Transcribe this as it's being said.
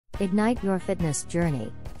Ignite your fitness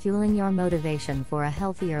journey, fueling your motivation for a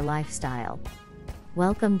healthier lifestyle.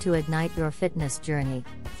 Welcome to Ignite Your Fitness Journey,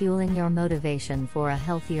 fueling your motivation for a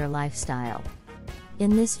healthier lifestyle.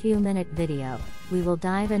 In this few-minute video, we will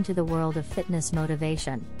dive into the world of fitness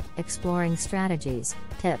motivation, exploring strategies,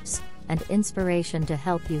 tips, and inspiration to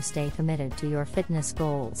help you stay committed to your fitness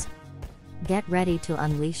goals. Get ready to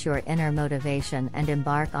unleash your inner motivation and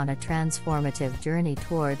embark on a transformative journey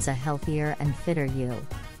towards a healthier and fitter you.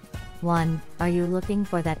 1. Are you looking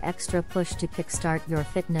for that extra push to kickstart your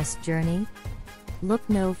fitness journey? Look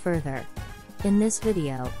no further. In this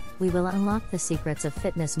video, we will unlock the secrets of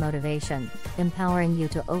fitness motivation, empowering you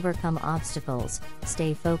to overcome obstacles,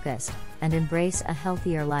 stay focused, and embrace a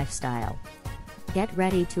healthier lifestyle. Get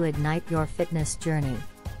ready to ignite your fitness journey.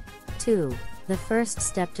 2. The first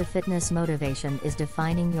step to fitness motivation is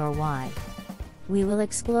defining your why. We will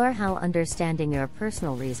explore how understanding your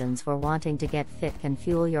personal reasons for wanting to get fit can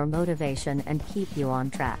fuel your motivation and keep you on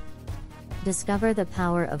track. Discover the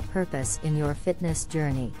power of purpose in your fitness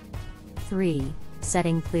journey. 3.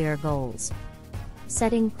 Setting clear goals.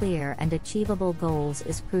 Setting clear and achievable goals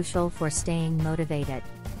is crucial for staying motivated.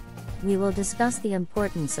 We will discuss the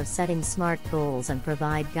importance of setting smart goals and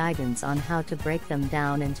provide guidance on how to break them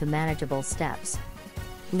down into manageable steps.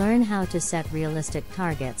 Learn how to set realistic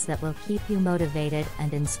targets that will keep you motivated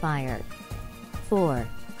and inspired. 4.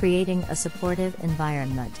 Creating a supportive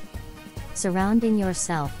environment. Surrounding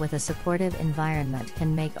yourself with a supportive environment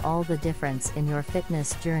can make all the difference in your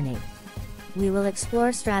fitness journey. We will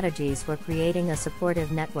explore strategies for creating a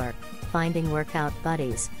supportive network, finding workout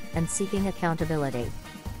buddies, and seeking accountability.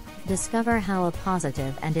 Discover how a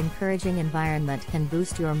positive and encouraging environment can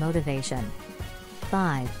boost your motivation.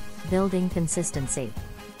 5. Building consistency.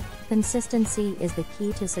 Consistency is the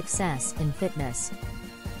key to success in fitness.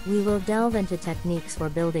 We will delve into techniques for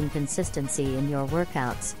building consistency in your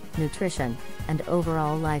workouts, nutrition, and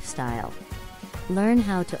overall lifestyle. Learn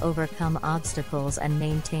how to overcome obstacles and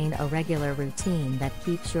maintain a regular routine that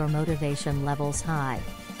keeps your motivation levels high.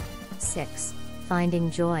 6. Finding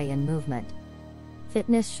joy in movement.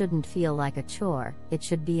 Fitness shouldn't feel like a chore, it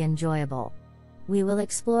should be enjoyable. We will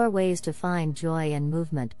explore ways to find joy in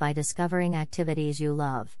movement by discovering activities you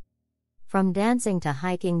love. From dancing to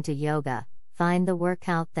hiking to yoga, find the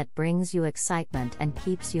workout that brings you excitement and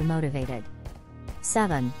keeps you motivated.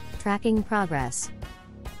 7. Tracking progress.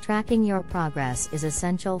 Tracking your progress is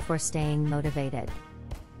essential for staying motivated.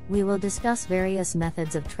 We will discuss various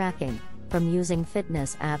methods of tracking, from using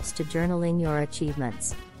fitness apps to journaling your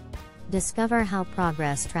achievements. Discover how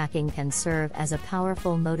progress tracking can serve as a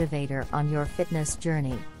powerful motivator on your fitness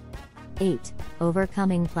journey. 8.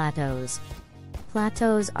 Overcoming plateaus.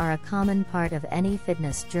 Plateaus are a common part of any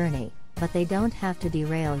fitness journey, but they don't have to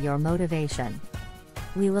derail your motivation.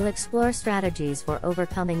 We will explore strategies for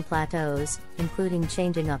overcoming plateaus, including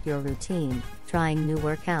changing up your routine, trying new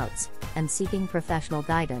workouts, and seeking professional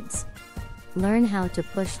guidance. Learn how to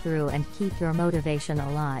push through and keep your motivation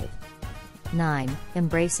alive. 9.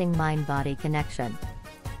 Embracing mind-body connection.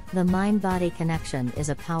 The mind-body connection is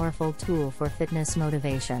a powerful tool for fitness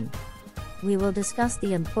motivation. We will discuss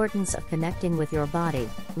the importance of connecting with your body,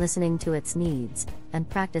 listening to its needs, and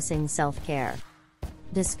practicing self-care.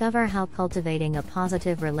 Discover how cultivating a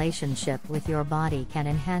positive relationship with your body can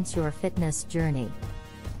enhance your fitness journey.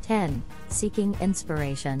 10. Seeking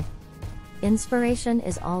inspiration. Inspiration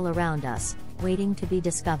is all around us, waiting to be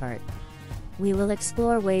discovered. We will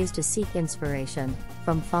explore ways to seek inspiration,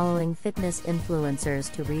 from following fitness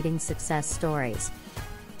influencers to reading success stories.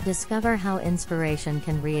 Discover how inspiration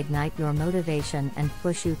can reignite your motivation and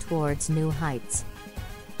push you towards new heights.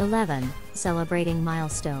 11. Celebrating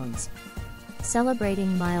milestones.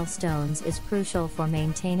 Celebrating milestones is crucial for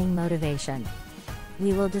maintaining motivation.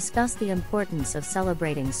 We will discuss the importance of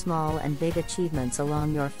celebrating small and big achievements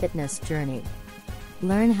along your fitness journey.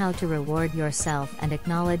 Learn how to reward yourself and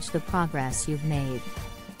acknowledge the progress you've made.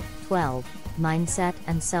 12. Mindset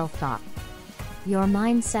and self-talk. Your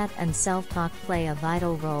mindset and self-talk play a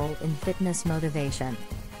vital role in fitness motivation.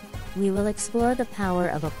 We will explore the power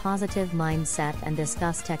of a positive mindset and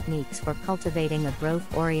discuss techniques for cultivating a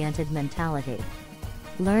growth-oriented mentality.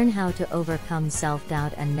 Learn how to overcome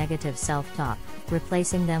self-doubt and negative self-talk,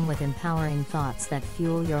 replacing them with empowering thoughts that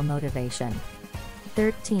fuel your motivation.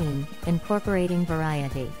 13. Incorporating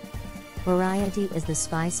variety. Variety is the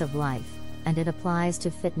spice of life, and it applies to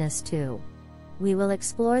fitness too. We will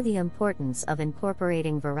explore the importance of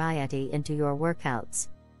incorporating variety into your workouts.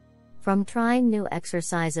 From trying new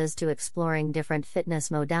exercises to exploring different fitness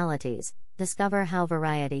modalities, discover how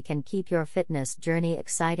variety can keep your fitness journey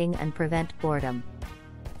exciting and prevent boredom.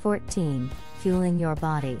 14. Fueling your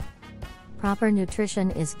body. Proper nutrition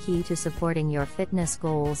is key to supporting your fitness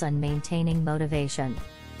goals and maintaining motivation.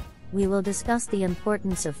 We will discuss the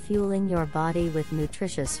importance of fueling your body with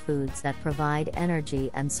nutritious foods that provide energy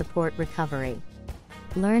and support recovery.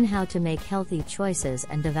 Learn how to make healthy choices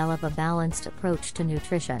and develop a balanced approach to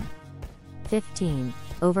nutrition. 15.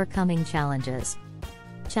 Overcoming challenges.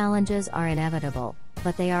 Challenges are inevitable,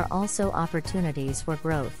 but they are also opportunities for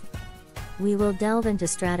growth. We will delve into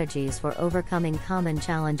strategies for overcoming common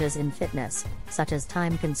challenges in fitness, such as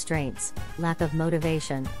time constraints, lack of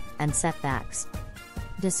motivation, and setbacks.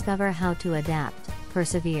 Discover how to adapt,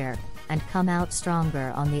 persevere, and come out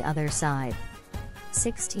stronger on the other side.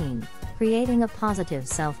 16. Creating a positive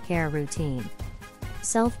self-care routine.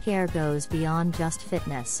 Self-care goes beyond just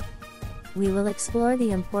fitness. We will explore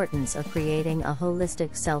the importance of creating a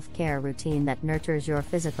holistic self-care routine that nurtures your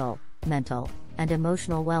physical, mental, and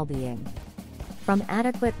emotional well-being. From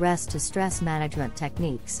adequate rest to stress management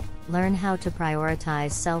techniques, learn how to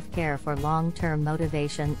prioritize self-care for long-term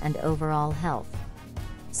motivation and overall health.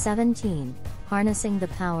 17. Harnessing the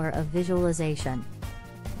power of visualization.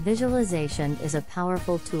 Visualization is a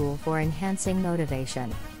powerful tool for enhancing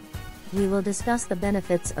motivation. We will discuss the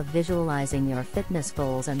benefits of visualizing your fitness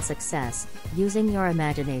goals and success, using your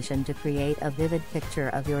imagination to create a vivid picture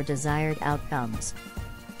of your desired outcomes.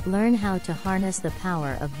 Learn how to harness the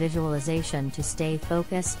power of visualization to stay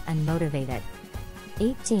focused and motivated.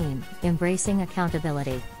 18. Embracing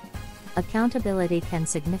accountability. Accountability can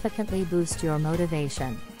significantly boost your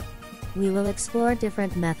motivation. We will explore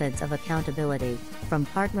different methods of accountability, from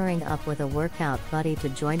partnering up with a workout buddy to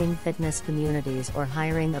joining fitness communities or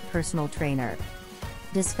hiring a personal trainer.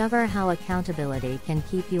 Discover how accountability can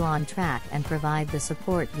keep you on track and provide the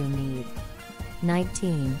support you need.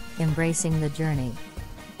 19. Embracing the journey.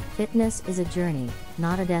 Fitness is a journey,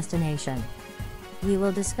 not a destination. We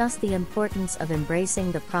will discuss the importance of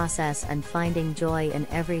embracing the process and finding joy in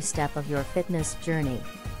every step of your fitness journey.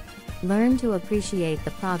 Learn to appreciate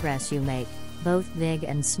the progress you make, both big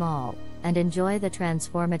and small, and enjoy the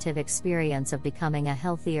transformative experience of becoming a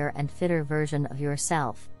healthier and fitter version of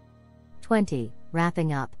yourself. 20.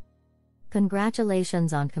 Wrapping up.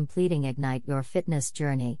 Congratulations on completing Ignite Your Fitness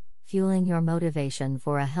Journey, fueling your motivation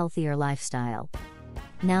for a healthier lifestyle.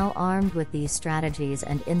 Now armed with these strategies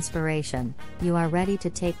and inspiration, you are ready to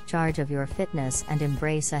take charge of your fitness and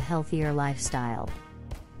embrace a healthier lifestyle.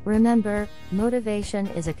 Remember, motivation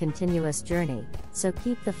is a continuous journey, so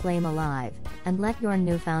keep the flame alive, and let your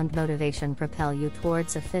newfound motivation propel you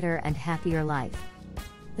towards a fitter and happier life.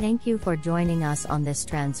 Thank you for joining us on this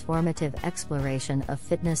transformative exploration of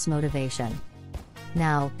fitness motivation.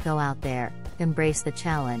 Now, go out there, embrace the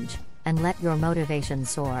challenge, and let your motivation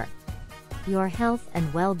soar. Your health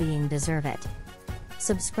and well-being deserve it.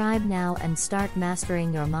 Subscribe now and start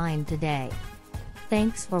mastering your mind today.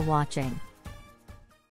 Thanks for watching.